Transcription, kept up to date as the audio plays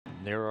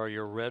There are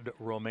your red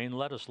romaine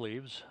lettuce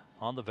leaves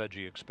on the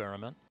veggie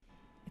experiment.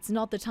 It's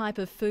not the type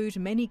of food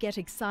many get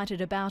excited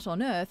about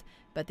on Earth,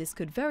 but this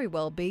could very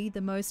well be the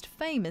most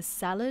famous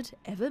salad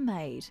ever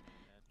made.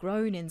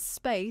 Grown in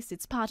space,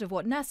 it's part of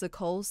what NASA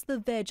calls the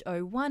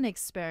Veg-01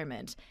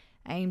 experiment,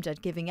 aimed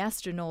at giving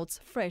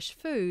astronauts fresh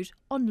food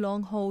on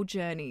long-haul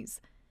journeys.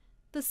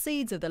 The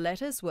seeds of the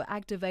lettuce were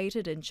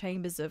activated in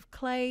chambers of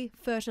clay,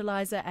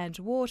 fertilizer and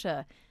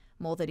water,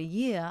 more than a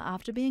year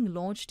after being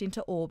launched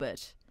into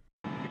orbit.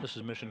 This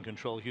is Mission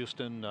Control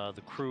Houston.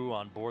 The crew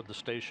on board the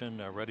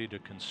station are ready to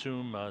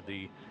consume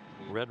the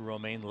red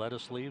romaine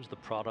lettuce leaves, the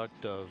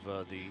product of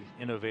the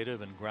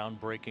innovative and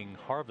groundbreaking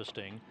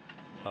harvesting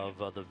of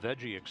the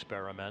veggie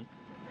experiment.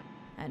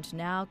 And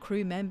now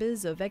crew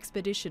members of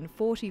Expedition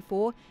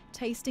 44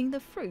 tasting the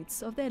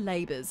fruits of their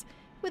labours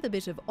with a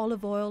bit of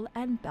olive oil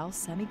and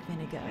balsamic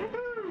vinegar.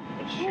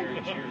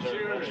 Cheers, cheers,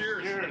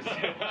 cheers.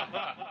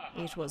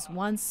 It was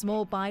one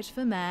small bite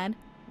for man,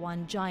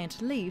 one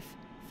giant leaf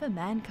for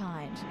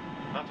mankind.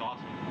 That's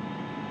awesome.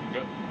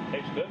 Good.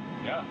 Tastes good?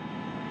 Yeah.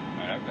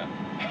 I like that.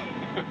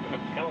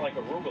 Kind of like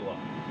arugula.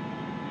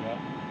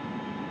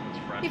 Yeah. It's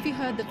fresh. If you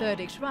heard the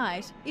verdict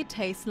right, it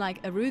tastes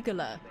like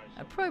arugula,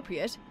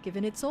 appropriate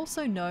given it's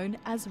also known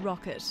as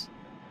rocket.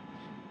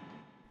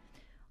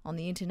 On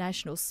the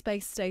International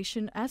Space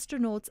Station,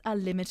 astronauts are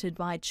limited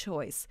by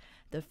choice.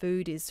 The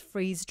food is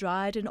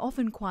freeze-dried and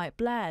often quite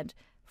bland.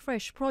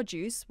 Fresh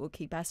produce will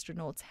keep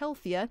astronauts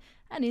healthier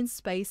and in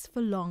space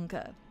for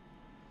longer.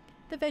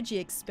 The veggie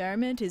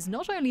experiment is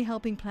not only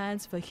helping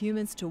plans for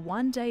humans to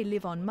one day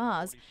live on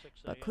Mars,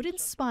 but could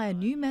inspire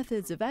new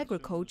methods of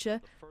agriculture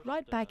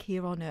right back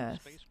here on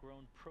Earth.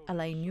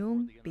 Elaine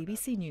Jung,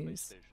 BBC News.